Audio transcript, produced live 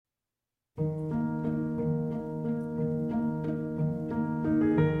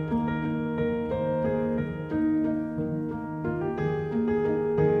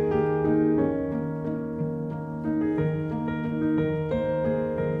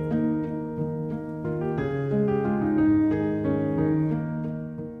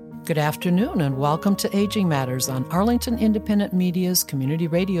Good afternoon and welcome to Aging Matters on Arlington Independent Media's community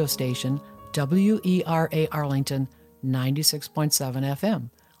radio station, WERA Arlington 96.7 FM.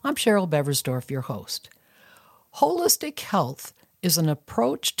 I'm Cheryl Beversdorf, your host. Holistic health is an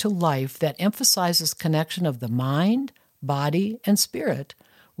approach to life that emphasizes connection of the mind, body, and spirit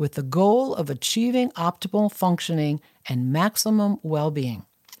with the goal of achieving optimal functioning and maximum well-being.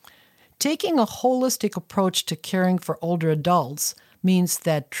 Taking a holistic approach to caring for older adults means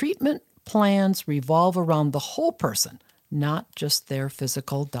that treatment plans revolve around the whole person, not just their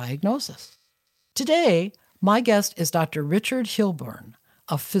physical diagnosis. Today, my guest is Dr. Richard Hilburn,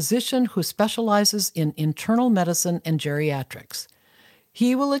 a physician who specializes in internal medicine and geriatrics.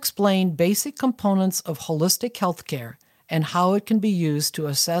 He will explain basic components of holistic healthcare and how it can be used to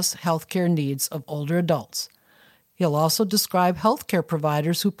assess healthcare needs of older adults. He'll also describe healthcare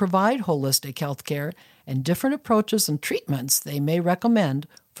providers who provide holistic healthcare and different approaches and treatments they may recommend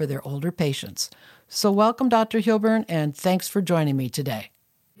for their older patients. So welcome, Dr. Hilburn, and thanks for joining me today.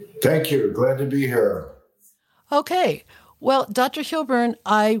 Thank you. Glad to be here. Okay. Well, Dr. Hilburn,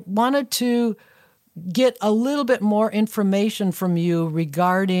 I wanted to get a little bit more information from you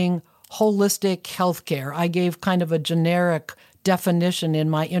regarding holistic healthcare. I gave kind of a generic definition in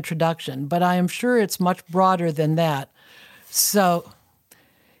my introduction, but I am sure it's much broader than that. So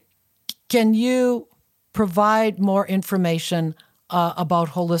can you provide more information about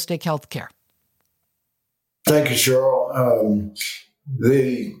holistic healthcare? Thank you, Cheryl.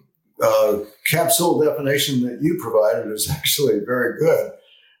 The capsule definition that you provided is actually very good.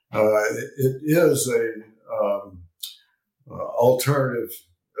 It is a alternative,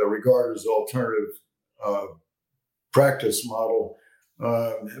 regarded as alternative practice model,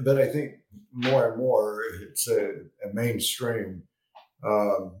 but I think more and more it's a mainstream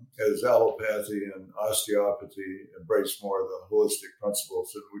as allopathy and osteopathy embrace more of the holistic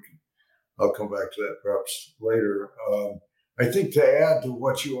principles, and I'll come back to that perhaps later. I think to add to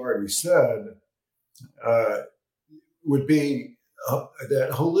what you already said would be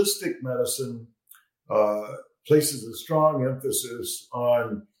that holistic medicine places a strong emphasis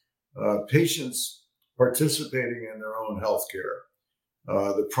on patients participating in their own health care,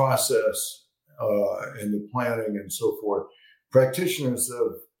 the process and the planning and so forth. Practitioners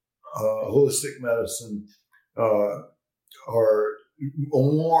of holistic medicine are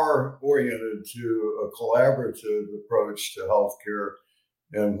more oriented to a collaborative approach to healthcare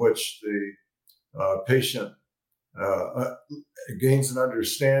in which the patient gains an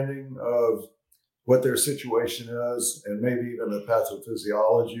understanding of what their situation is and maybe even the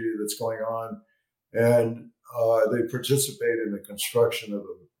pathophysiology that's going on. And they participate in the construction of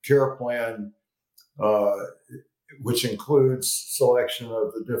a care plan, which includes selection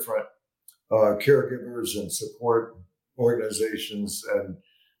of the different caregivers and support organizations and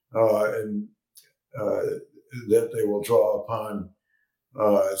that they will draw upon.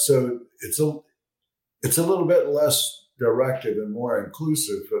 So it's a little bit less directive and more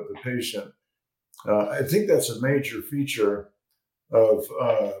inclusive of the patient. I think that's a major feature of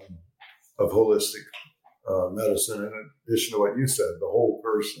holistic medicine, in addition to what you said, the whole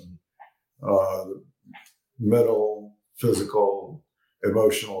person, mental, physical,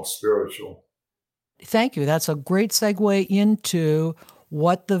 emotional, spiritual. Thank you. That's a great segue into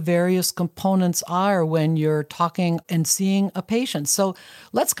what the various components are when you're talking and seeing a patient. So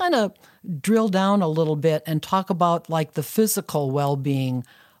let's kind of drill down a little bit and talk about like the physical well-being.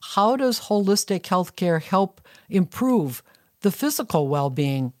 How does holistic healthcare help improve the physical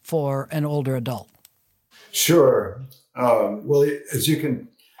well-being for an older adult? Sure. Well, as you can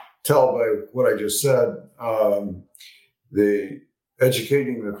tell by what I just said, the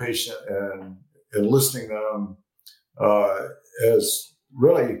educating the patient and enlisting them as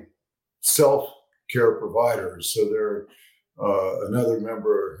really self-care providers. So they're another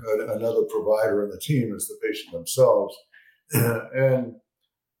provider in the team is the patient themselves. And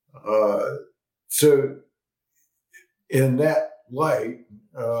so in that light,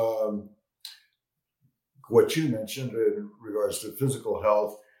 what you mentioned in regards to physical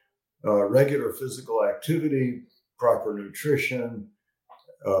health, regular physical activity, proper nutrition,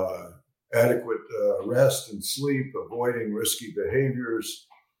 adequate rest and sleep, avoiding risky behaviors,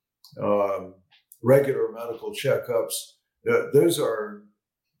 regular medical checkups. Those are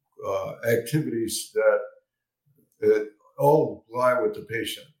activities that all lie with the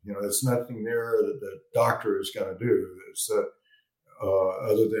patient. You know, it's nothing there that the doctor is going to do. It's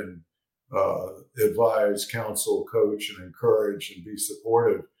other than advise, counsel, coach, and encourage and be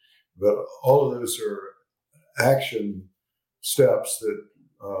supportive. But all of those are action steps that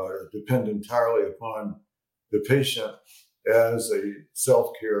depend entirely upon the patient as a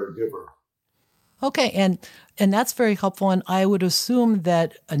self-care giver. Okay, and that's very helpful. And I would assume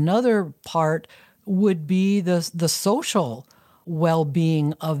that another part would be the social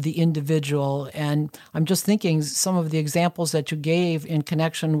well-being of the individual. And I'm just thinking some of the examples that you gave in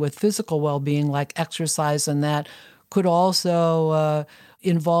connection with physical well-being, like exercise, and that could also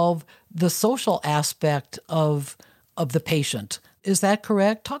involve the social aspect of the patient. Is that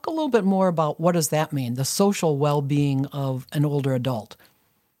correct? Talk a little bit more about what does that mean, the social well-being of an older adult.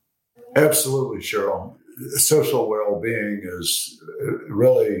 Absolutely, Cheryl. Social well-being is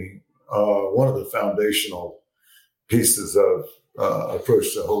really one of the foundational pieces of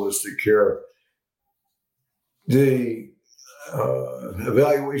approach to holistic care. The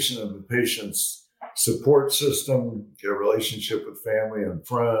evaluation of the patient's support system, their relationship with family and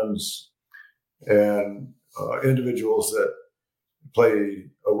friends, and individuals that play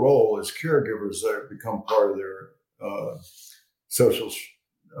a role as caregivers that become part of their social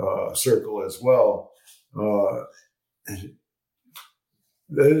circle as well.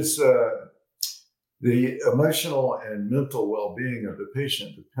 The emotional and mental well-being of the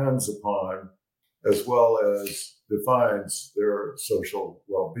patient depends upon, as well as defines, their social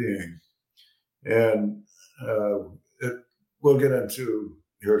well-being. And we'll get into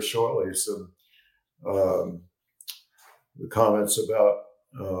here shortly some comments about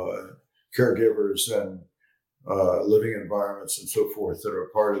caregivers and living environments and so forth that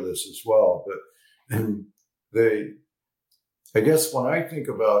are part of this as well. But I guess when I think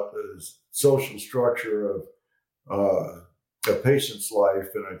about the social structure of a patient's life,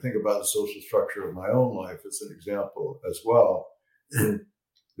 and I think about the social structure of my own life as an example as well,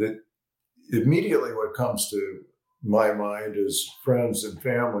 that immediately what comes to my mind is friends and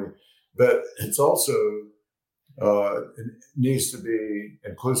family, but it's also it needs to be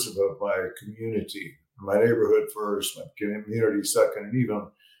inclusive of my community, my neighborhood first, my community second, and even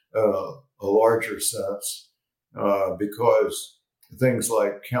a larger sense, because things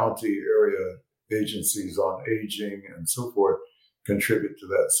like county area agencies on aging and so forth contribute to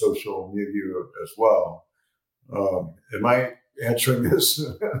that social milieu as well. Am I answering this?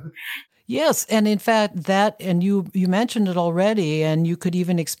 Yes, and in fact, and you mentioned it already, and you could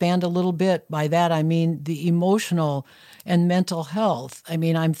even expand a little bit. By that, I mean the emotional and mental health. I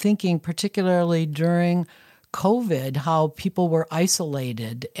mean, I'm thinking particularly during COVID, how people were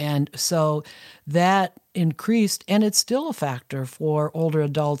isolated. And so that increased, and it's still a factor for older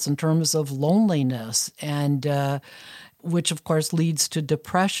adults in terms of loneliness, and which of course leads to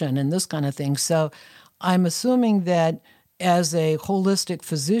depression and this kind of thing. So I'm assuming that as a holistic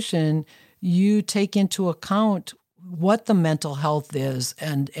physician, you take into account what the mental health is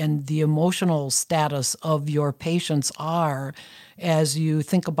and the emotional status of your patients are as you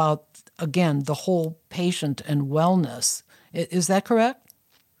think about, again, the whole patient and wellness. Is that correct?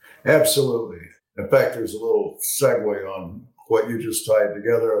 Absolutely. In fact, there's a little segue on what you just tied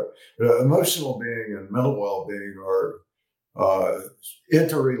together. Emotional being and mental well-being are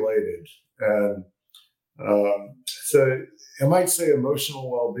interrelated. And so I might say emotional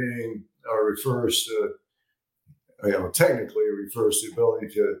well-being refers to, technically refers to the ability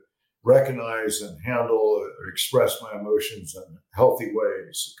to recognize and handle or express my emotions in healthy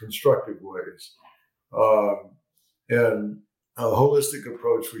ways, constructive ways. In a holistic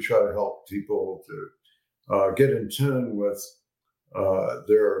approach, we try to help people to get in tune with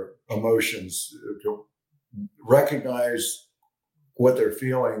their emotions, to recognize what they're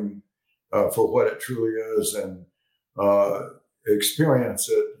feeling for what it truly is, and experience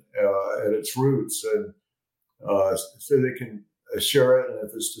it at its roots, and so they can share it. And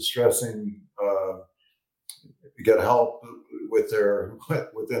if it's distressing, get help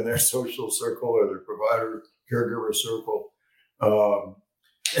within their social circle or their provider caregiver circle.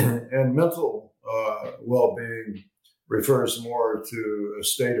 And mental well-being refers more to a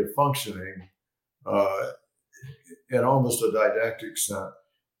state of functioning in almost a didactic sense.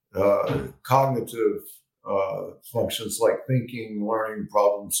 Cognitive functions like thinking, learning,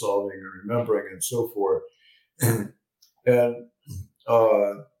 problem solving, and remembering, and so forth. And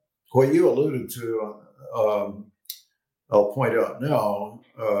what you alluded to, I'll point out now,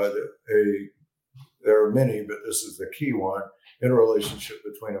 there are many, but this is the key one, in relationship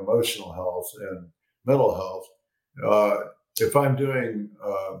between emotional health and mental health. If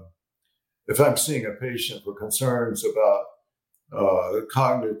I'm seeing a patient for concerns about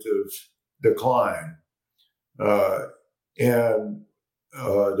cognitive decline, and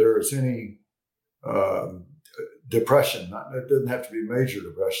there is any depression, it doesn't have to be major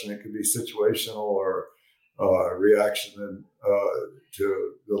depression, it could be situational or reaction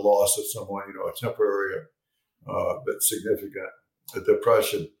to the loss of someone, a temporary but significant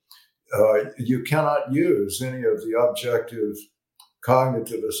depression. You cannot use any of the objective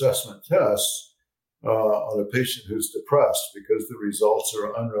cognitive assessment tests on a patient who's depressed because the results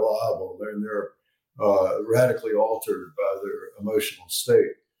are unreliable and they're radically altered by their emotional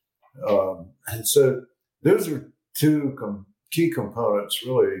state. And so those are two key components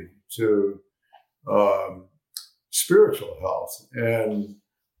really to spiritual health. And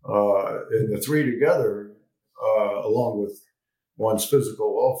the three together, along with one's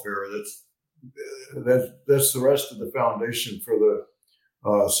physical welfare, that's the rest of the foundation for the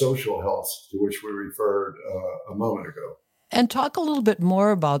social health to which we referred a moment ago. And talk a little bit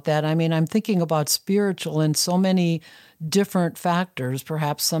more about that. I mean, I'm thinking about spiritual and so many different factors,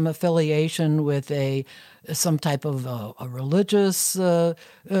 perhaps some affiliation with some type of a religious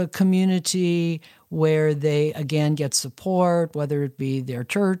community where they, again, get support, whether it be their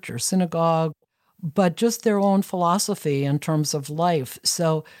church or synagogue, but just their own philosophy in terms of life.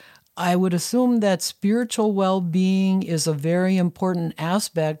 So I would assume that spiritual well-being is a very important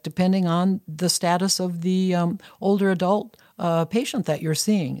aspect depending on the status of the older adult patient that you're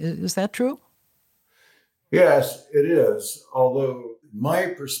seeing. Is that true? Yes, it is. Although my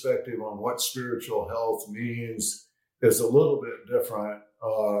perspective on what spiritual health means is a little bit different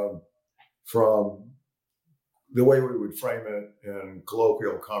from the way we would frame it in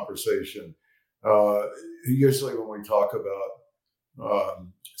colloquial conversation. Usually when we talk about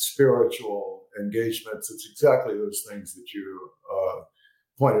spiritual engagements, it's exactly those things that you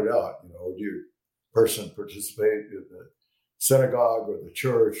pointed out. Would you person participate in the synagogue or the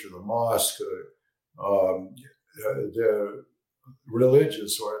church or the mosque, the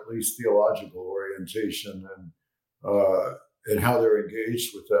religious or at least theological orientation and how they're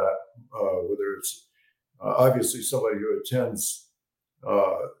engaged with that, whether it's obviously somebody who attends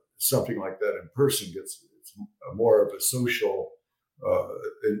something like that in person it's more of a social,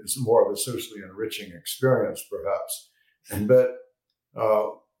 it's more of a socially enriching experience, perhaps. But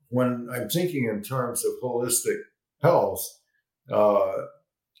when I'm thinking in terms of holistic health,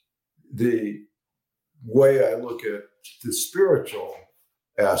 the way I look at the spiritual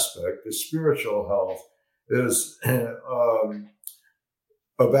aspect, the spiritual health, is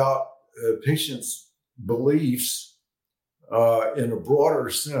about patients' beliefs in a broader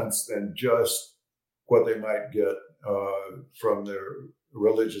sense than just what they might get from their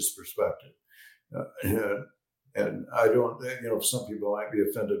religious perspective. And I don't, some people might be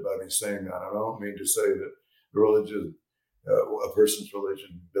offended by me saying that. I don't mean to say that religion, a person's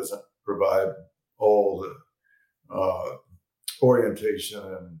religion doesn't provide all the orientation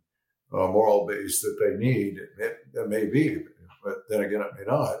and moral base that they need. It may be, but then again, it may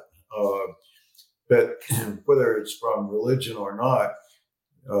not. But whether it's from religion or not,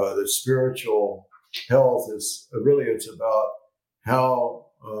 the spiritual health is really, it's about how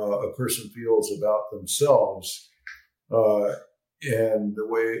a person feels about themselves and the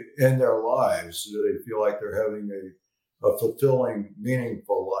way in their lives. Do they feel like they're having a fulfilling,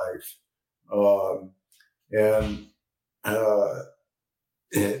 meaningful life?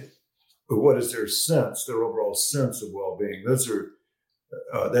 What is their sense, their overall sense of well-being? That's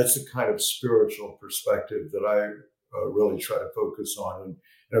the kind of spiritual perspective that I really try to focus on.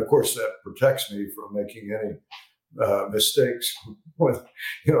 And of course, that protects me from making any mistakes with,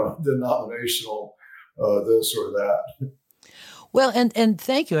 denominational this or that. Well, and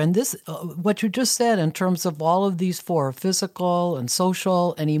thank you. And this, what you just said in terms of all of these four, physical and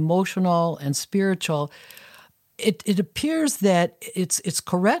social and emotional and spiritual, it appears that it's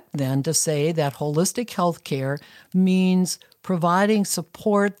correct then to say that holistic healthcare means providing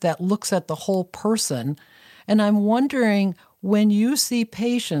support that looks at the whole person. And I'm wondering, when you see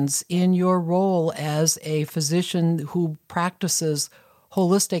patients in your role as a physician who practices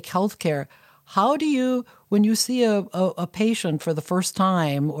holistic healthcare, how do you, when you see a patient for the first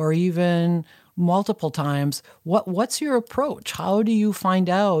time or even multiple times, what's your approach? How do you find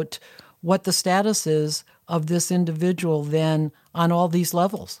out what the status is of this individual then on all these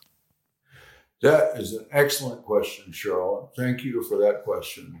levels? That is an excellent question, Cheryl. Thank you for that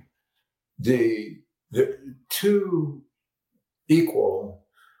question. The two equal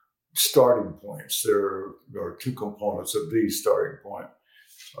starting points, there are two components of the starting point,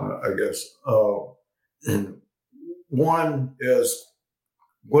 I guess. And one is,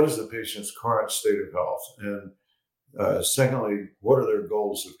 what is the patient's current state of health? And secondly, what are their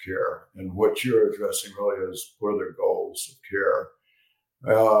goals of care? And what you're addressing really is, what are their goals of care?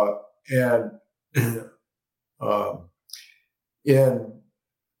 In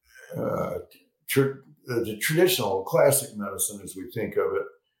the traditional classic medicine, as we think of it,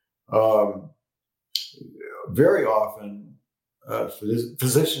 very often,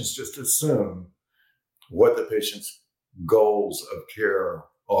 physicians just assume what the patient's goals of care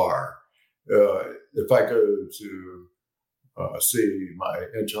are. If I go to see my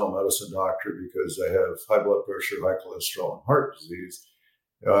internal medicine doctor because I have high blood pressure, high cholesterol, and heart disease,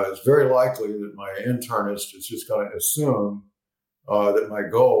 it's very likely that my internist is just going to assume that my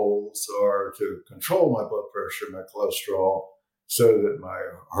goals are to control my blood pressure, my cholesterol, so that my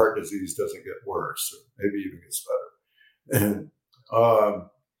heart disease doesn't get worse, or maybe even gets better. And,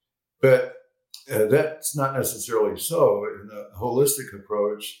 but that's not necessarily so. In the holistic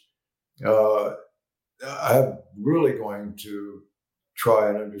approach, I'm really going to try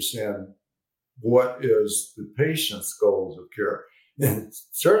and understand what is the patient's goals of care. And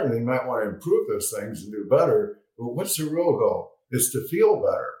certainly you might want to improve those things and do better, but what's the real goal? It's to feel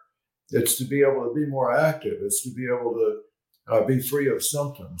better. It's to be able to be more active. It's to be able to be free of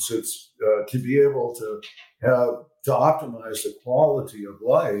symptoms. It's to be able to optimize the quality of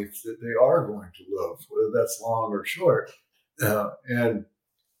life that they are going to live, whether that's long or short. And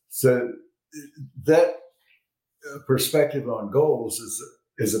so that perspective on goals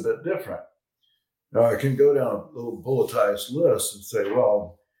is a bit different. I can go down a little bulletized list and say,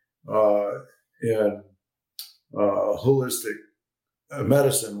 well, in holistic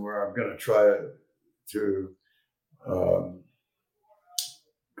medicine, where I'm going to try to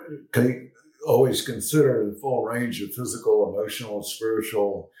always consider the full range of physical, emotional,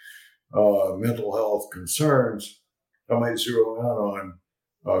 spiritual, mental health concerns, I might zero in on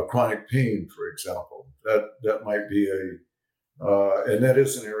chronic pain, for example. That might be and that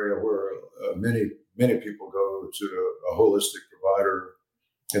is an area where many people go to a holistic provider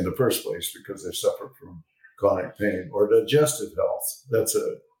in the first place because they suffer from chronic pain. Or digestive health. That's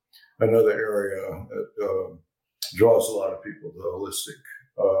another area that draws a lot of people to holistic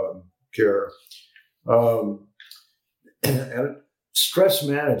care. And stress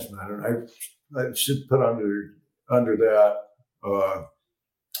management, and I should put under that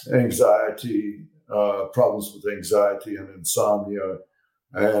anxiety, problems with anxiety and insomnia,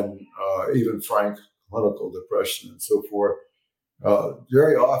 and even frank clinical depression and so forth.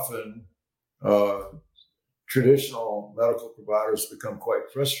 Very often, traditional medical providers become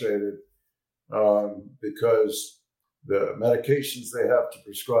quite frustrated because the medications they have to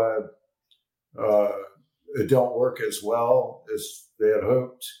prescribe don't work as well as they had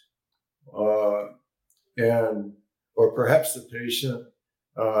hoped, or perhaps the patient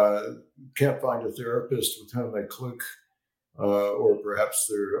can't find a therapist with whom they click, or perhaps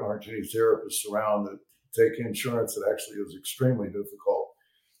there aren't any therapists around that take insurance. It actually is extremely difficult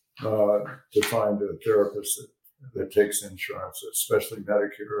to find a therapist that takes insurance, especially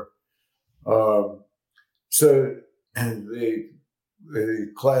Medicare. So and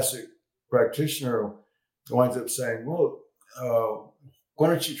the classic practitioner winds up saying, well, why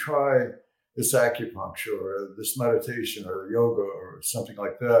don't you try this acupuncture or this meditation or yoga or something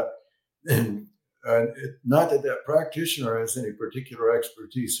like that? And not that practitioner has any particular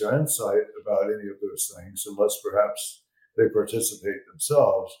expertise or insight about any of those things, unless perhaps they participate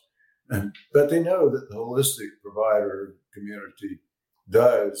themselves. But they know that the holistic provider community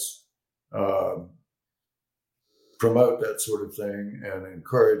does promote that sort of thing and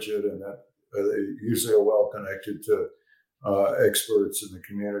encourage it, and that they usually are well connected to experts in the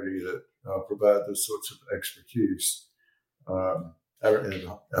community that provide those sorts of expertise.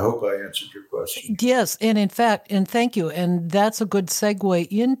 I hope I answered your question. Yes, and in fact, and thank you. And that's a good segue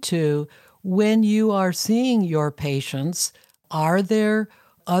into when you are seeing your patients, are there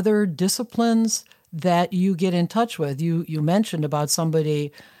other disciplines that you get in touch with? You mentioned about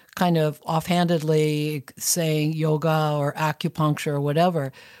somebody kind of offhandedly saying yoga or acupuncture or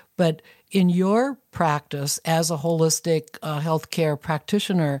whatever, but in your practice as a holistic healthcare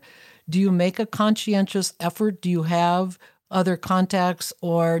practitioner, do you make a conscientious effort? Do you have other contacts,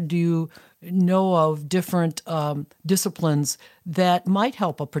 or do you know of different disciplines that might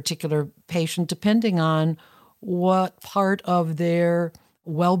help a particular patient depending on what part of their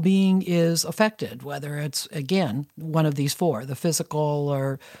well-being is affected, whether it's, again, one of these four, the physical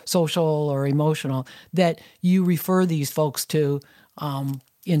or social or emotional, that you refer these folks to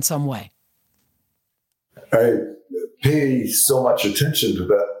in some way? I pay so much attention to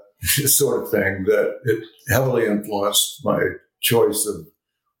that sort of thing that it heavily influenced my choice of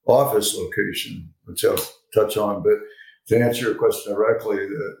office location, which I'll touch on. But to answer your question directly,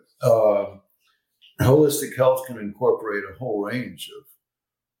 holistic health can incorporate a whole range of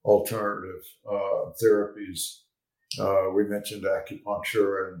alternative therapies. We mentioned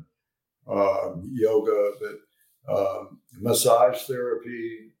acupuncture and yoga, but massage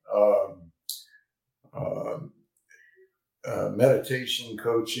therapy, um, meditation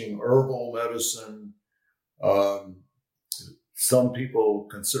coaching, herbal medicine. Um, some people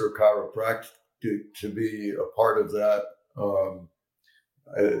consider chiropractic to be a part of that.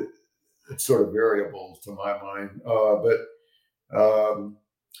 It's sort of variable to my mind, but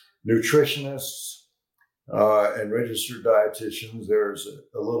nutritionists and registered dietitians, there's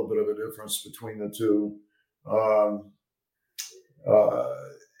a little bit of a difference between the two.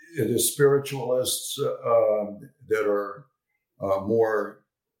 It is spiritualists that are more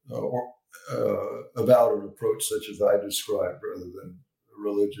about an approach such as I described rather than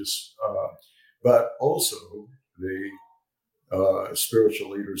religious, but also the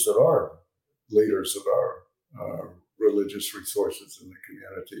spiritual leaders that are leaders of our religious resources in the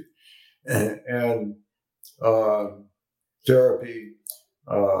community. And therapy,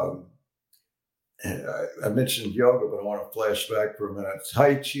 I mentioned yoga, but I want to flash back for a minute.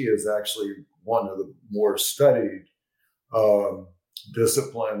 Tai Chi is actually one of the more studied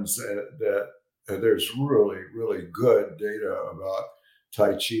disciplines that there's really, really good data about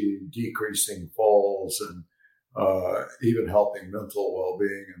Tai Chi decreasing falls and even helping mental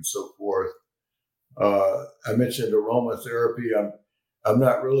well-being and so forth. I mentioned aromatherapy. I'm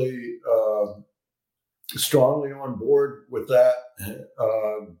not really strongly on board with that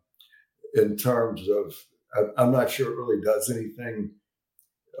in terms of, I'm not sure it really does anything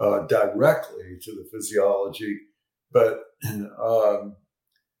directly to the physiology, but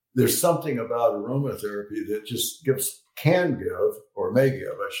there's something about aromatherapy that just can give, or may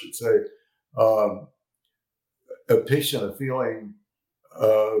give, I should say, a patient a feeling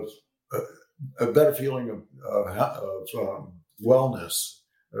of a better feeling of wellness.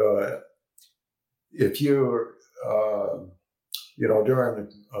 If you're, during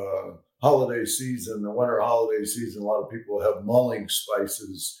the holiday season, the winter holiday season, a lot of people have mulling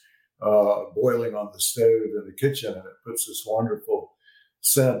spices boiling on the stove in the kitchen, and it puts this wonderful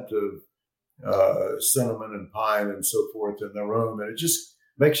scent of cinnamon and pine and so forth in the room, and it just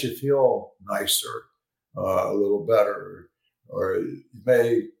makes you feel nicer, a little better. Or you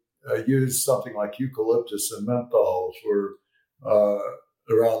may use something like eucalyptus and menthol for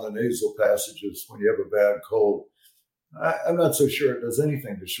around the nasal passages when you have a bad cold. I'm not so sure it does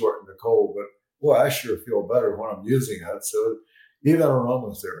anything to shorten the cold, but boy, I sure feel better when I'm using it. So even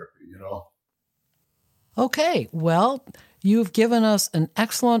aromatherapy, Okay, well, you've given us an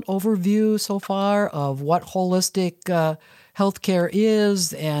excellent overview so far of what holistic healthcare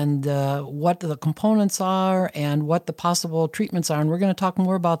is and what the components are and what the possible treatments are. And we're going to talk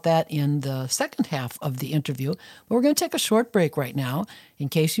more about that in the second half of the interview. But we're going to take a short break right now. In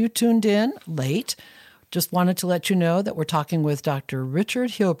case you tuned in late, just wanted to let you know that we're talking with Dr. Richard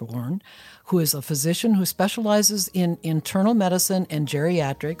Hilburn, who is a physician who specializes in internal medicine and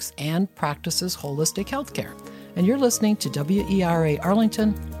geriatrics and practices holistic healthcare. And you're listening to WERA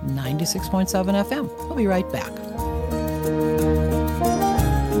Arlington 96.7 FM. We'll be right back.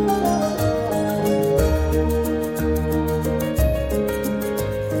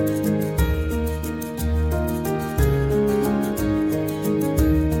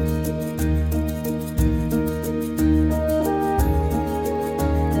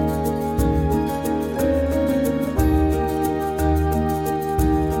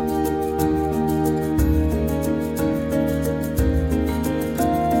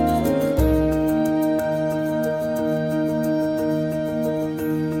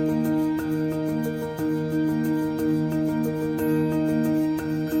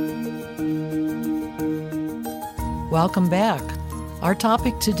 Welcome back. Our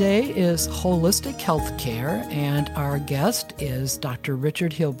topic today is holistic healthcare, and our guest is Dr.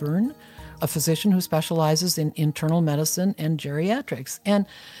 Richard Hilburn, a physician who specializes in internal medicine and geriatrics. And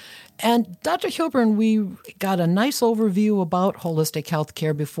Dr. Hilburn, we got a nice overview about holistic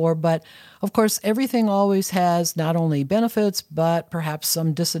healthcare before, but of course, everything always has not only benefits, but perhaps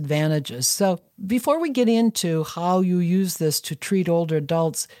some disadvantages. So before we get into how you use this to treat older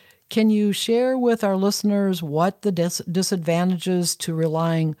adults, can you share with our listeners what the disadvantages to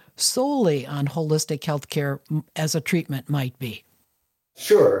relying solely on holistic healthcare as a treatment might be?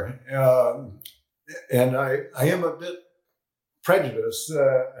 Sure. And I am a bit prejudiced,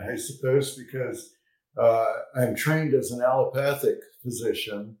 I suppose, because I'm trained as an allopathic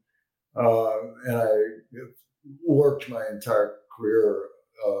physician, and I worked my entire career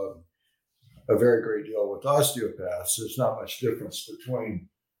a very great deal with osteopaths. There's not much difference between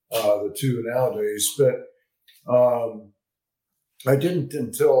the two nowadays, but I didn't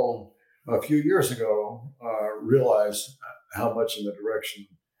until a few years ago realize how much in the direction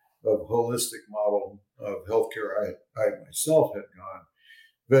of holistic model of healthcare I myself had gone.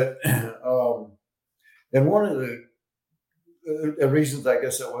 But And one of the reasons I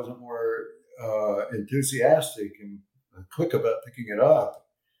guess I wasn't more enthusiastic and quick about picking it up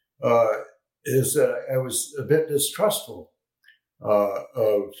is that I was a bit distrustful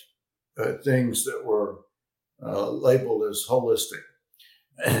of things that were labeled as holistic.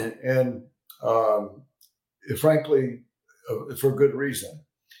 And frankly, for good reason.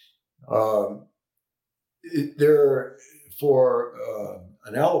 For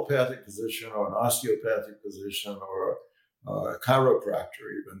an allopathic physician or an osteopathic physician or a chiropractor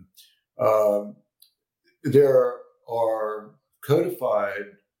even, there are codified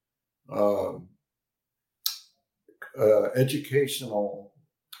educational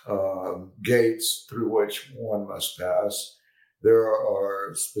gates through which one must pass. There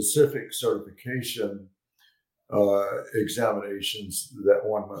are specific certification examinations that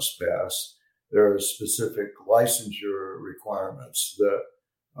one must pass. There are specific licensure requirements that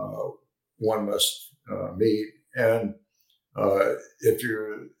one must meet. And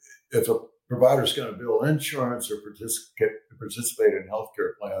if a provider is going to bill insurance or participate in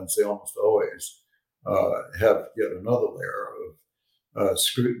healthcare plans, they almost always have yet another layer of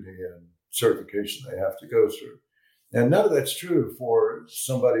scrutiny and certification they have to go through. And none of that's true for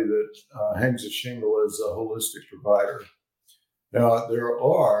somebody that hangs a shingle as a holistic provider. Now, there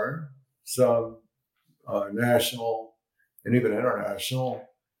are some national and even international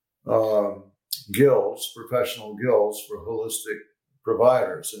guilds, professional guilds for holistic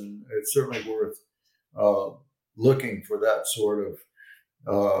providers. And it's certainly worth looking for that sort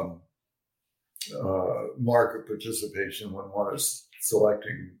of mark of participation when one is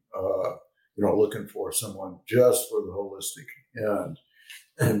selecting, looking for someone just for the holistic end.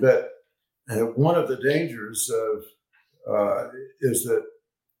 But one of the dangers is that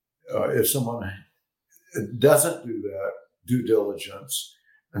if someone doesn't do that due diligence,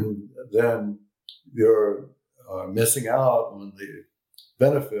 and then you're missing out on the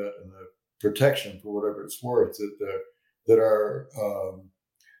benefit and the protection for whatever it's worth that our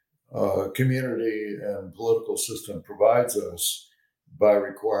community and political system provides us by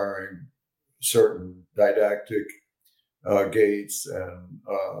requiring certain didactic gates and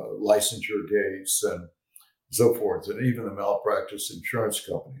licensure gates and so forth. And even the malpractice insurance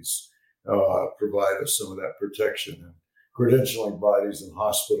companies provide us some of that protection, and credentialing bodies and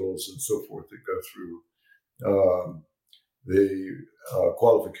hospitals and so forth that go through the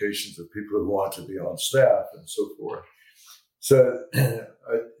qualifications of people who want to be on staff and so forth. So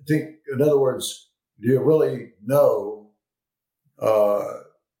I think, in other words, do you really know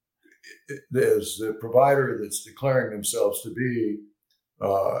as the provider that's declaring themselves to be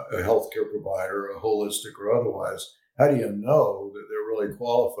a healthcare provider, a holistic or otherwise, how do you know that they're really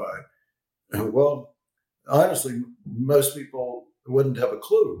qualified? Well, honestly, most people wouldn't have a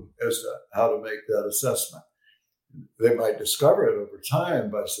clue as to how to make that assessment. They might discover it over time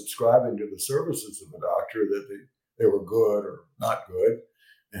by subscribing to the services of a doctor that they were good or not good.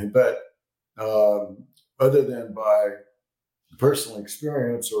 But other than by personal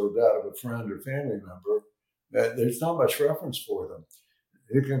experience or that of a friend or family member, there's not much reference for them.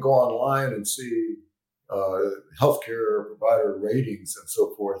 You can go online and see healthcare provider ratings and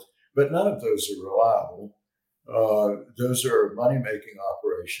so forth, but none of those are reliable. Those are money-making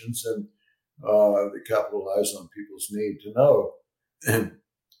operations, and they capitalize on people's need to know.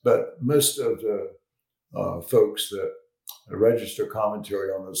 But most of the folks that register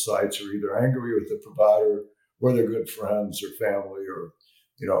commentary on those sites are either angry with the provider, or they're good friends or family, or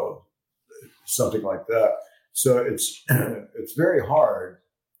something like that. So it's very hard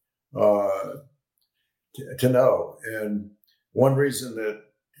to know. And one reason that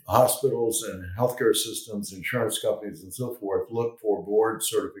hospitals and healthcare systems, insurance companies, and so forth look for board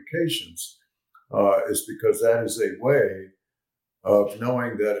certifications is because that is a way of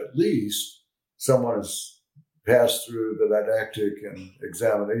knowing that at least someone has passed through the didactic and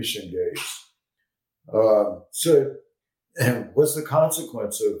examination gates. So what's the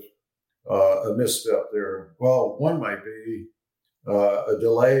consequence of a misstep there? Well, one might be a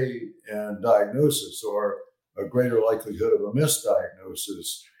delay in diagnosis or a greater likelihood of a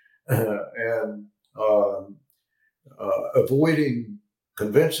misdiagnosis, and avoiding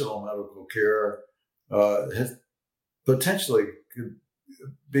conventional medical care has potentially could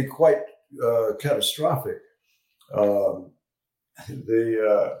be quite catastrophic.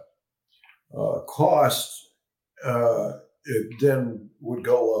 The cost it then would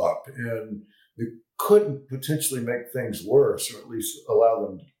go up, and it could potentially make things worse, or at least allow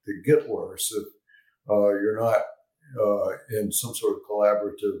them to get worse if you're not in some sort of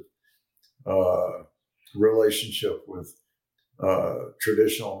collaborative relationship with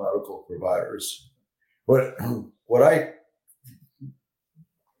traditional medical providers. What I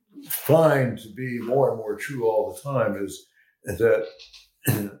find to be more and more true all the time is that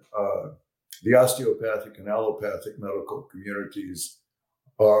the osteopathic and allopathic medical communities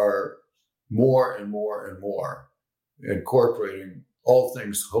are more and more and more incorporating all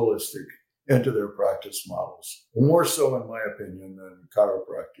things holistic into their practice models, more so, in my opinion, than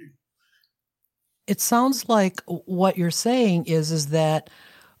chiropractic. It sounds like what you're saying is that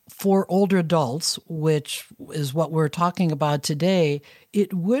for older adults, which is what we're talking about today,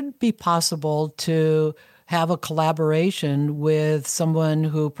 it would be possible to have a collaboration with someone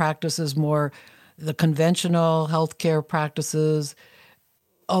who practices more the conventional healthcare practices,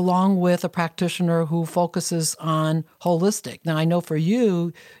 along with a practitioner who focuses on holistic. Now, I know for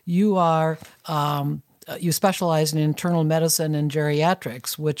you, you are you specialize in internal medicine and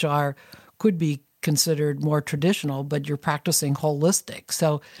geriatrics, which could be considered more traditional, but you're practicing holistic.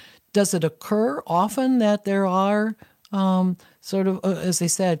 So does it occur often that there are sort of, as they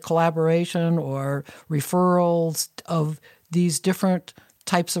said, collaboration or referrals of these different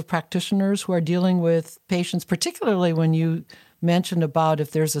types of practitioners who are dealing with patients, particularly when you mentioned about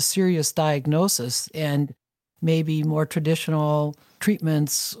if there's a serious diagnosis and maybe more traditional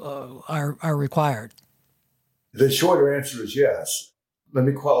treatments are required? The shorter answer is yes. Let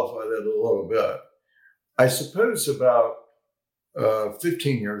me qualify that a little bit. I suppose about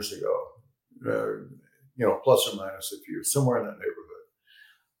 15 years ago, plus or minus a few, somewhere in that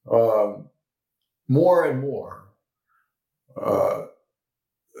neighborhood, more and more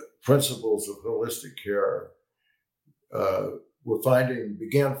principles of holistic care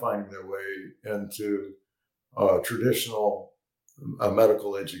began finding their way into traditional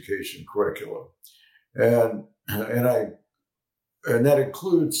medical education curriculum, and that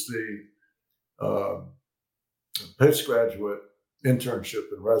includes the postgraduate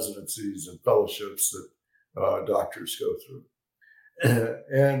internship and residencies and fellowships that doctors go through,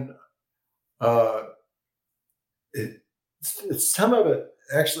 and some of it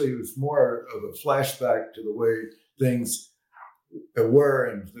actually was more of a flashback to the way things were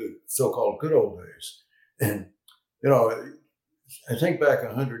in the so-called good old days. And I think back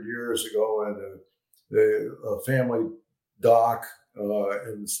 100 years ago, and the family doc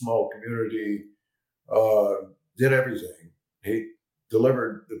in the small community did everything. He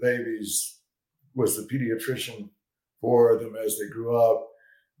delivered the babies, was the pediatrician for them as they grew up,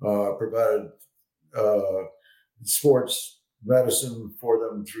 provided sports medicine for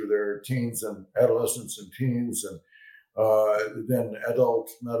them through their teens and adolescence and teens, and then adult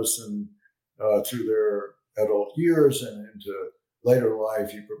medicine through their adult years and into later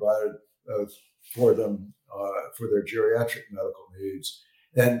life. He provided for them for their geriatric medical needs,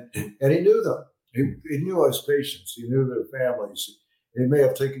 and he knew them. He knew his patients. He knew their families. He may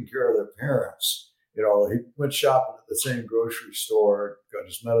have taken care of their parents. He went shopping at the same grocery store, got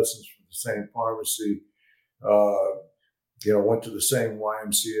his medicines from the same pharmacy. Went to the same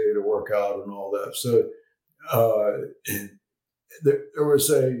YMCA to work out and all that. So there was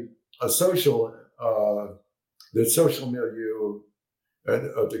a social, the social milieu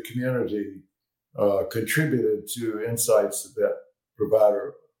of the community contributed to insights that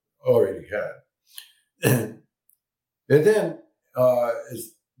provider already had. And then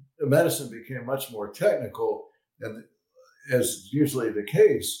as the medicine became much more technical, and as usually the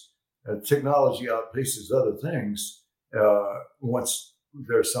case, technology outpaces other things once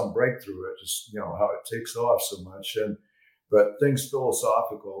there's some breakthrough. It just, how it takes off so much. But things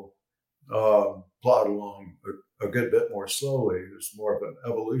philosophical plod along a good bit more slowly. There's more of an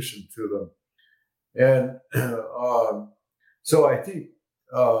evolution to them. And so I think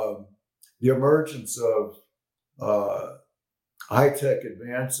the emergence of high-tech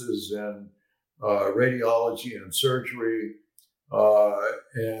advances in radiology and surgery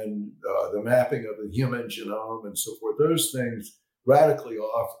and the mapping of the human genome and so forth, those things radically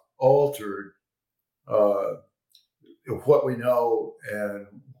altered what we know and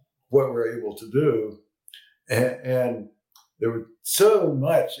what we're able to do. And there was so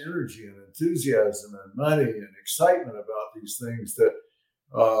much energy and enthusiasm and money and excitement about these things that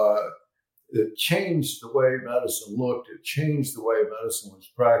it changed the way medicine looked. It changed the way medicine was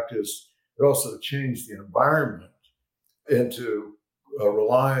practiced. It also changed the environment into a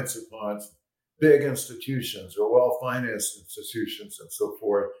reliance upon big institutions or well-financed institutions and so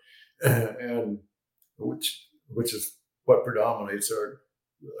forth, and which is what predominates our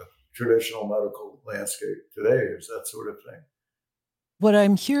traditional medical landscape today, is that sort of thing. What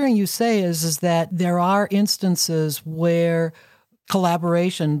I'm hearing you say is that there are instances where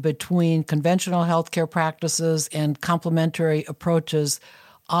collaboration between conventional healthcare practices and complementary approaches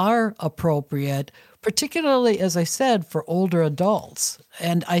are appropriate, particularly, as I said, for older adults.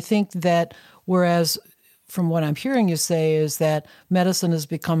 And I think that whereas from what I'm hearing you say is that medicine has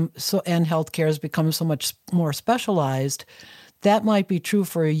become so, and healthcare has become so much more specialized, that might be true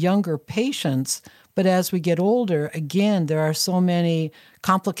for younger patients. But as we get older, again, there are so many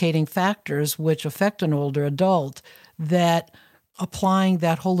complicating factors which affect an older adult that applying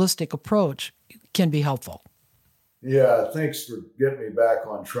that holistic approach can be helpful. Yeah, thanks for getting me back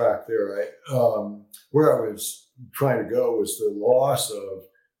on track there. Where I was trying to go was the loss of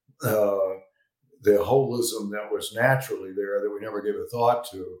the holism that was naturally there that we never gave a thought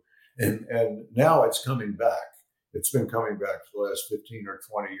to. And now it's coming back. It's been coming back for the last 15 or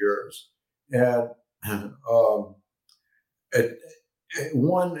 20 years. And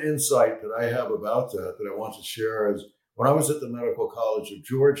one insight that I have about that I want to share is when I was at the Medical College of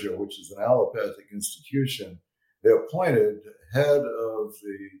Georgia, which is an allopathic institution, they appointed head of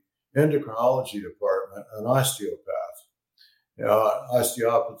the endocrinology department an osteopath.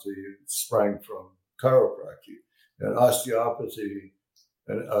 Osteopathy sprang from chiropractic, and osteopathy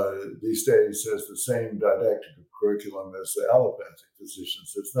these days has the same didactic curriculum as the allopathic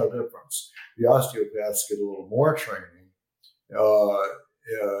physicians. There's no difference. The osteopaths get a little more training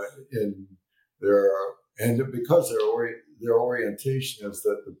in their, and because their orientation is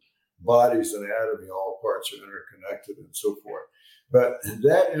that the body's anatomy, all parts are interconnected and so forth. But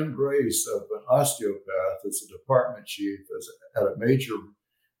that embrace of an osteopath as a department chief at a major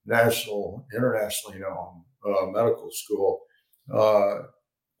internationally known medical school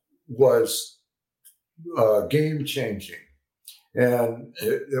was game changing. And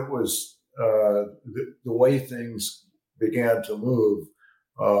it was the way things began to move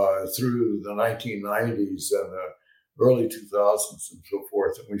through the 1990s and the early 2000s and so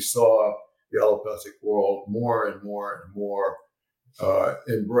forth. And we saw the allopathic world more and more and more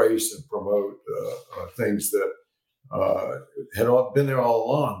embrace and promote things that had been there all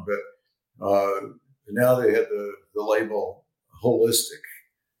along, but now they had the label holistic.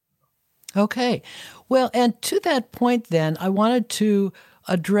 Okay. Well, and to that point then, I wanted to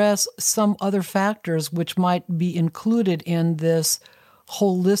address some other factors which might be included in this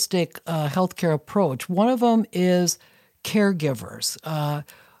holistic healthcare approach. One of them is caregivers.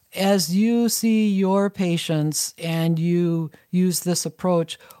 As you see your patients and you use this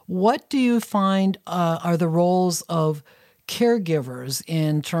approach, what do you find are the roles of caregivers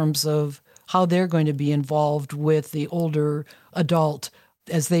in terms of how they're going to be involved with the older adult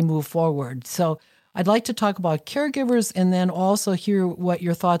as they move forward? So I'd like to talk about caregivers and then also hear what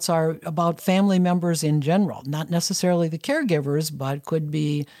your thoughts are about family members in general, not necessarily the caregivers, but could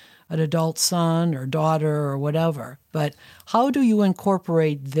be an adult son or daughter or whatever. But how do you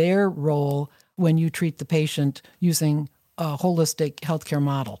incorporate their role when you treat the patient using a holistic healthcare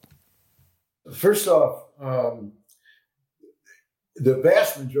model? First off, the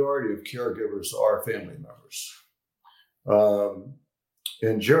vast majority of caregivers are family members.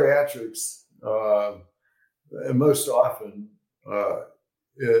 In geriatrics, most often,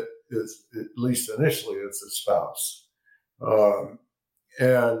 it is, at least initially, it's a spouse.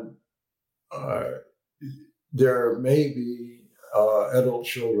 And there may be adult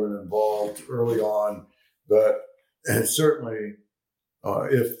children involved early on, but certainly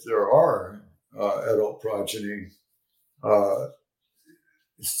if there are adult progeny,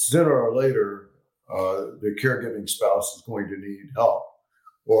 sooner or later, the caregiving spouse is going to need help,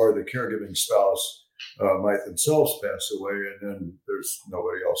 or the caregiving spouse might themselves pass away, and then there's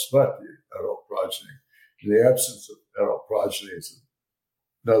nobody else but the adult progeny. In the absence of adult progeny is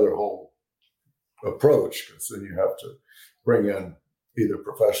another whole approach, because then you have to bring in either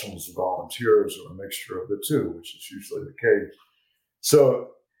professionals or volunteers or a mixture of the two, which is usually the case.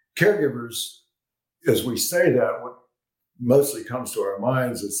 So caregivers, as we say that, what mostly comes to our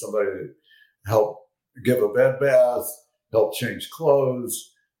minds is somebody to help give a bed bath, help change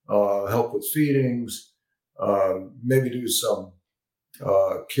clothes, help with feedings, maybe do some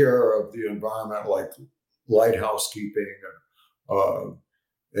care of the environment like light housekeeping,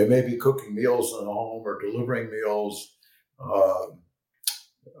 and maybe cooking meals in the home or delivering meals,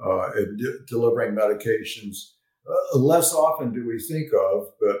 and delivering medications. Less often do we think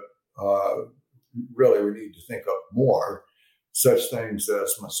of, but really we need to think of more, such things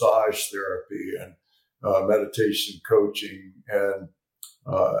as massage therapy and meditation coaching and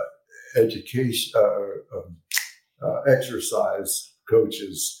education, exercise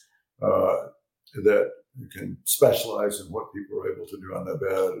coaches that can specialize in what people are able to do on their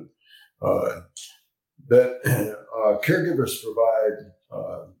bed. That caregivers provide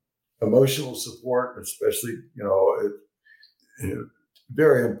emotional support, especially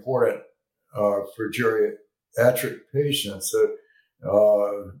very important for geriatric patients.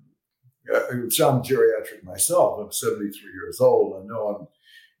 I'm geriatric myself. I'm 73 years old. I know I'm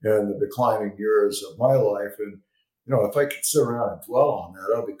in the declining years of my life. And, if I could sit around and dwell on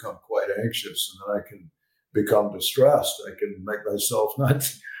that, I'll become quite anxious, and then I can become distressed. I can make myself not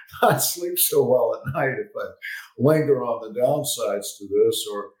sleep so well at night if I linger on the downsides to this,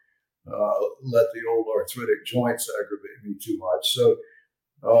 or let the old arthritic joints aggravate me too much. So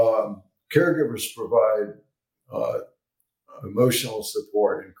caregivers provide emotional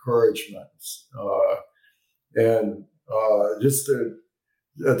support, encouragement, and just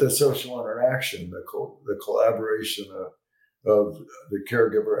the social interaction, the collaboration of the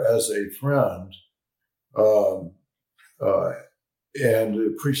caregiver as a friend, and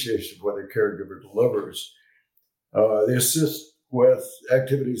the appreciation of what the caregiver delivers. They assist with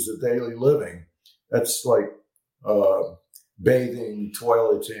activities of daily living. That's like bathing,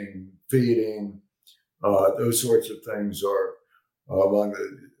 toileting, feeding. Those sorts of things are among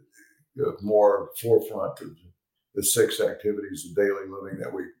the more forefront of the 6 activities of daily living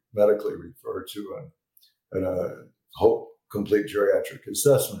that we medically refer to in a complete geriatric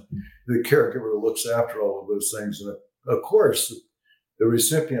assessment. The caregiver looks after all of those things. And of course, the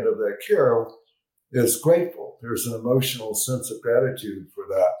recipient of that care is grateful. There's an emotional sense of gratitude for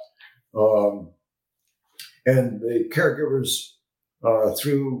that. And the caregivers,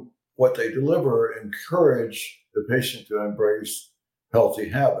 through what they deliver, encourage the patient to embrace healthy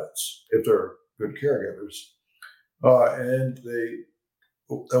habits if they're good caregivers. And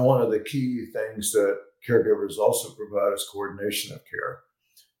one of the key things that caregivers also provide is coordination of care.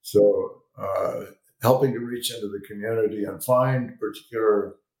 So helping to reach into the community and find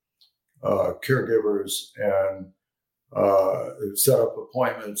particular caregivers and set up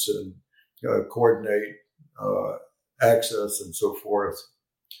appointments and coordinate access and so forth.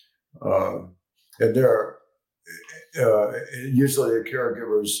 And there are usually the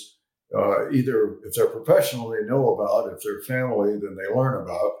caregivers, either if they're professional, they know about; if they're family, then they learn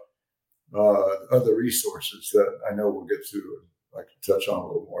about other resources that I know we'll get to. I can touch on a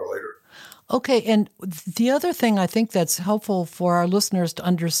little more later. Okay, and the other thing I think that's helpful for our listeners to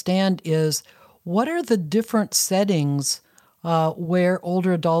understand is what are the different settings where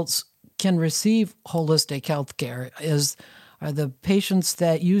older adults can receive holistic health care? Are the patients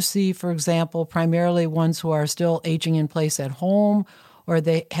that you see, for example, primarily ones who are still aging in place at home, or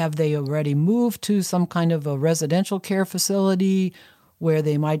have they already moved to some kind of a residential care facility where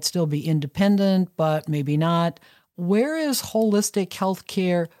they might still be independent, but maybe not? Where is holistic health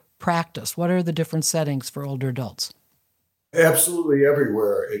care practiced? What are the different settings for older adults? Absolutely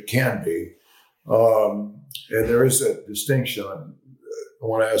everywhere it can be. And there is a distinction on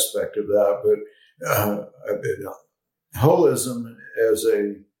one aspect of that, but holism as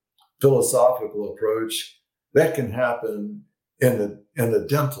a philosophical approach, that can happen in the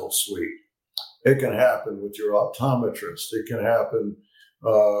dental suite. It can happen with your optometrist. It can happen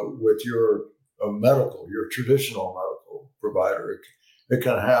with your traditional medical provider. It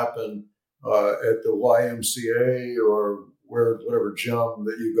can happen at the YMCA or whatever gym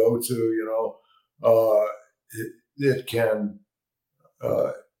that you go to. It can.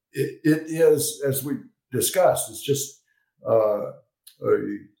 It is, as we discussed, it's just an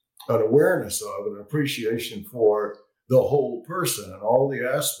awareness of, an appreciation for the whole person and all the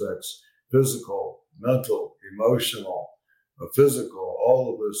aspects, physical, mental, emotional, physical,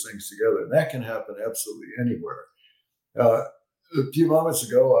 all of those things together. And that can happen absolutely anywhere. A few moments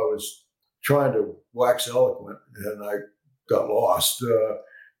ago, I was trying to wax eloquent, and I got lost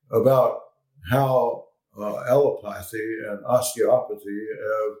about how allopathy and osteopathy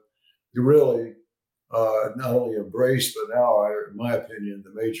have really not only embraced, but now are, in my opinion,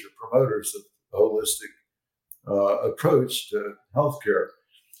 the major promoters of the holistic approach to healthcare.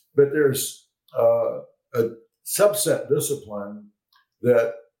 But there's a subset discipline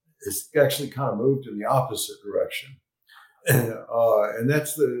that is actually kind of moved in the opposite direction. And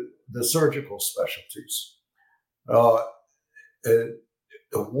that's the surgical specialties.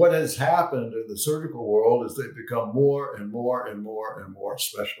 What has happened in the surgical world is they've become more and more and more and more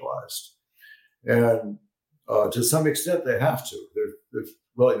specialized. And to some extent, they have to. There's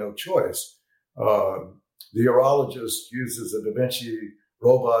really no choice. The urologist uses a Da Vinci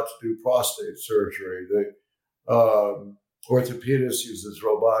robot to do prostate surgery. The orthopedist uses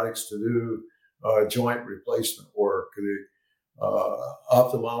robotics to do joint replacement work. The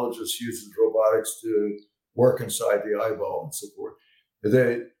ophthalmologist uses robotics to work inside the eyeball and so forth.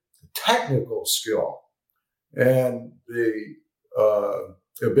 The technical skill and the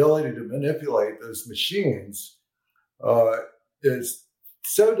ability to manipulate those machines is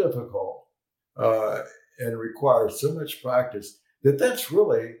so difficult and requires so much practice that's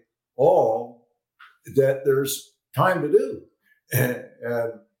really all that there's time to do. And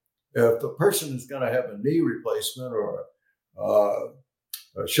if the person is going to have a knee replacement or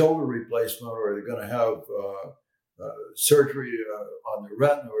a shoulder replacement, or they're going to have surgery on the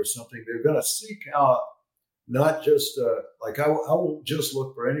retina or something, they're going to seek out not just I won't just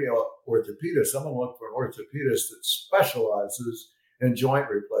look for any orthopedist. I'm going to look for an orthopedist that specializes in joint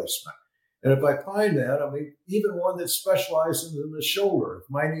replacement. And if I find that, I mean, even one that specializes in the shoulder. If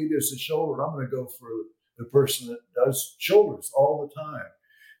my need is the shoulder, I'm going to go for the person that does shoulders all the time.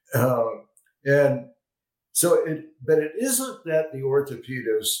 And so but it isn't that the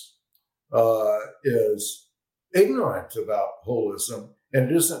orthopedist is ignorant about holism, and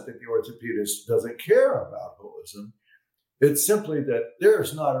it isn't that the orthopedist doesn't care about holism. It's simply that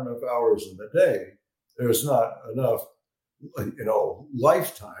there's not enough hours in the day. There's not enough,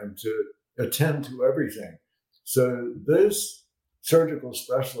 lifetime to attend to everything. So these surgical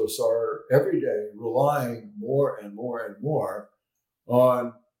specialists are every day relying more and more and more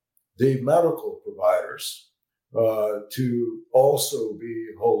on the medical providers to also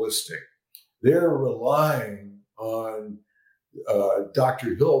be holistic. They're relying on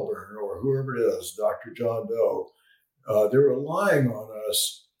Dr. Hilburn or whoever it is, Dr. John Doe. They're relying on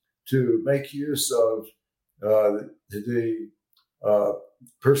us to make use of the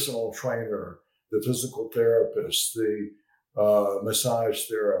personal trainer, the physical therapist, the massage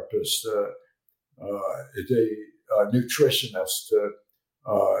therapist, the nutritionist to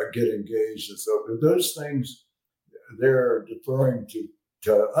get engaged. And so those things they're deferring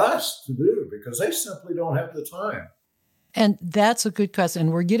to us to do because they simply don't have the time. And that's a good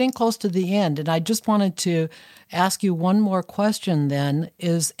question. We're getting close to the end. And I just wanted to ask you one more question then,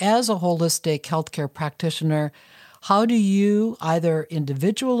 is as a holistic healthcare practitioner, how do you either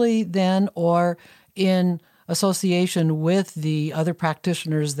individually then or in association with the other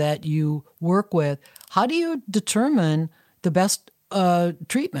practitioners that you work with, how do you determine the best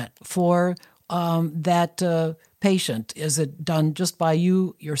treatment for that patient? Is it done just by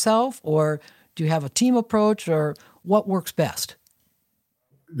you yourself, or do you have a team approach, or what works best?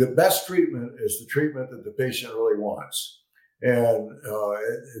 The best treatment is the treatment that the patient really wants. And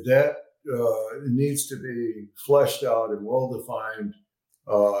that needs to be fleshed out and well-defined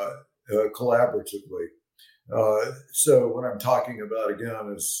collaboratively. So what I'm talking about,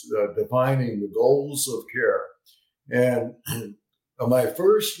 again, is defining the goals of care. And my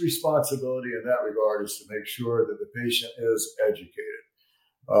first responsibility in that regard is to make sure that the patient is educated.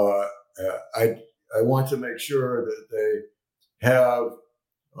 I want to make sure that they have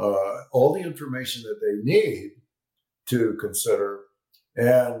all the information that they need to consider,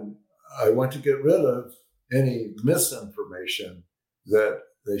 and I want to get rid of any misinformation that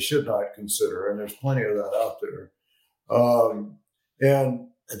they should not consider, and there's plenty of that out there. And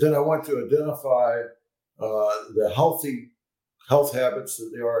then I want to identify the health habits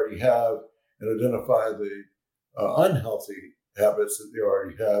that they already have and identify the unhealthy habits that they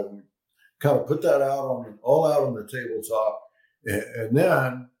already have, and kind of put that all out on the tabletop, and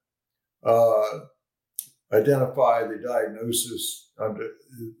then identify the diagnosis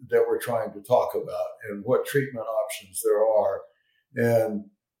that we're trying to talk about and what treatment options there are, and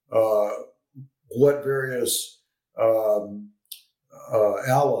what various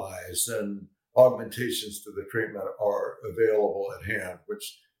allies and augmentations to the treatment are available at hand,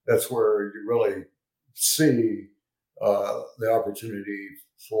 which that's where you really see the opportunity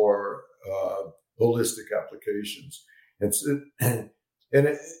for holistic applications. And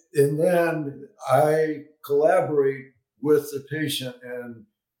then I collaborate with the patient and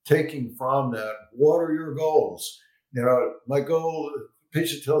taking from that, what are your goals? My goal, the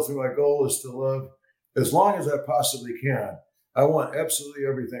patient tells me my goal is to live as long as I possibly can. I want absolutely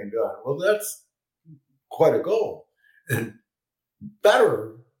everything done. Well, that's quite a goal. And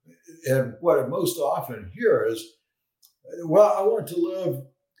better, and what I most often hear is, well, I want to live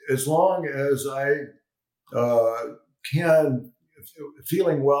as long as I can,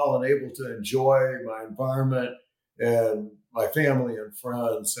 feeling well and able to enjoy my environment and my family and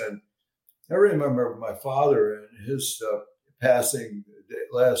friends. And I remember my father in his passing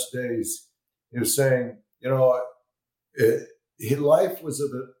last days, he was saying, life was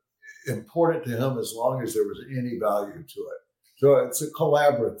important to him as long as there was any value to it. So it's a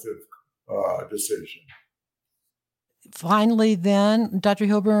collaborative decision. Finally, then, Dr.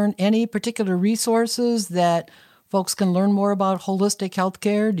 Hilburn, any particular resources that folks can learn more about holistic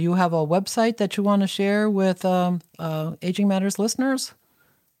healthcare? Do you have a website that you want to share with Aging Matters listeners?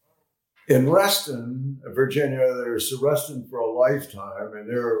 In Reston, Virginia, there's Reston for a Lifetime, and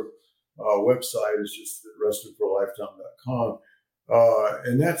their website is just restonforalifetime.com.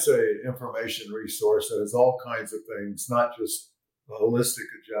 And that's an information resource that has all kinds of things, not just a holistic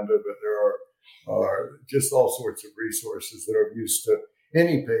agenda, but there are just all sorts of resources that are of use to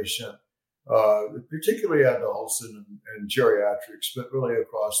any patient, particularly adults and geriatrics, but really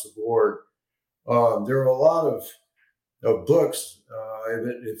across the board. There are a lot of books.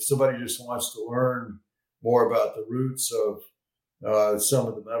 If somebody just wants to learn more about the roots of some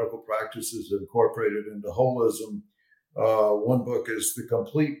of the medical practices incorporated into holism, one book is The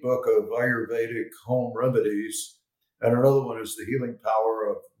Complete Book of Ayurvedic Home Remedies, and another one is The Healing Power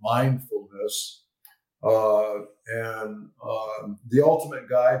of Mindfulness, and The Ultimate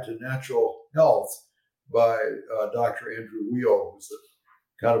Guide to Natural Health by Dr. Andrew Weil, who's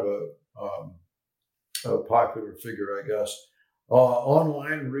kind of a popular figure, I guess.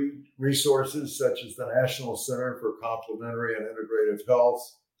 Online resources such as the National Center for Complementary and Integrative Health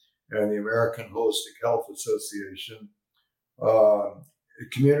and the American Holistic Health Association.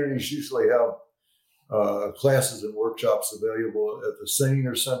 Communities usually have classes and workshops available at the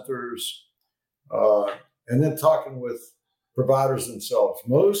senior centers, and then talking with providers themselves.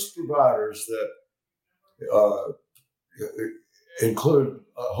 Most providers that include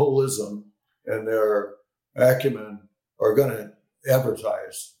holism and their acumen are going to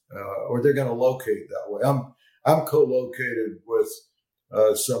advertise, or they're going to locate that way. I'm co-located with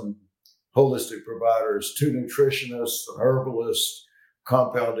some holistic providers, 2 nutritionists, an herbalist,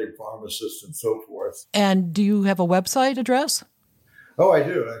 compounding pharmacist, and so forth. And do you have a website address? Oh, I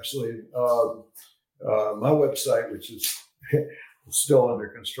do, actually. My website, which is still under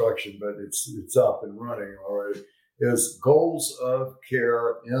construction, but it's up and running already, is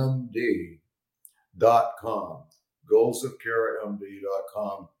goalsofcaremd.com.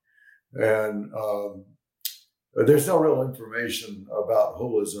 goalsofcaremd.com. And there's no real information about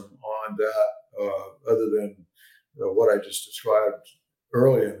holism on that other than what I just described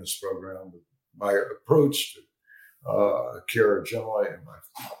early in this program, my approach to care generally and my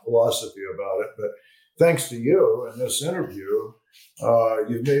philosophy about it. But thanks to you and this interview,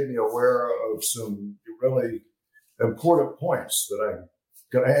 you've made me aware of some really important points that I'm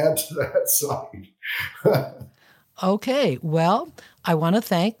going to add to that site. Okay, well, I want to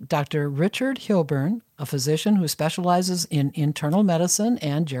thank Dr. Richard Hilburn, a physician who specializes in internal medicine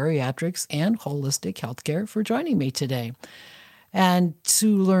and geriatrics and holistic healthcare, for joining me today. And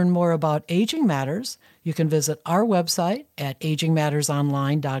to learn more about Aging Matters, you can visit our website at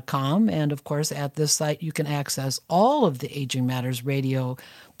agingmattersonline.com. And of course, at this site, you can access all of the Aging Matters radio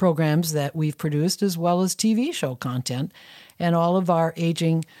programs that we've produced, as well as TV show content. And all of our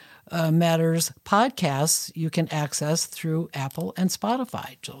Aging Matters podcasts you can access through Apple and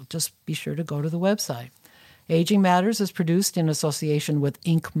Spotify. So just be sure to go to the website. Aging Matters is produced in association with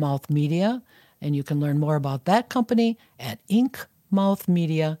Inkmouth Media, and you can learn more about that company at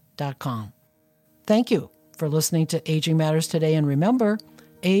inkmouthmedia.com. Thank you for listening to Aging Matters today, and remember,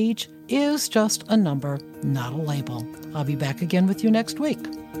 age is just a number, not a label. I'll be back again with you next week.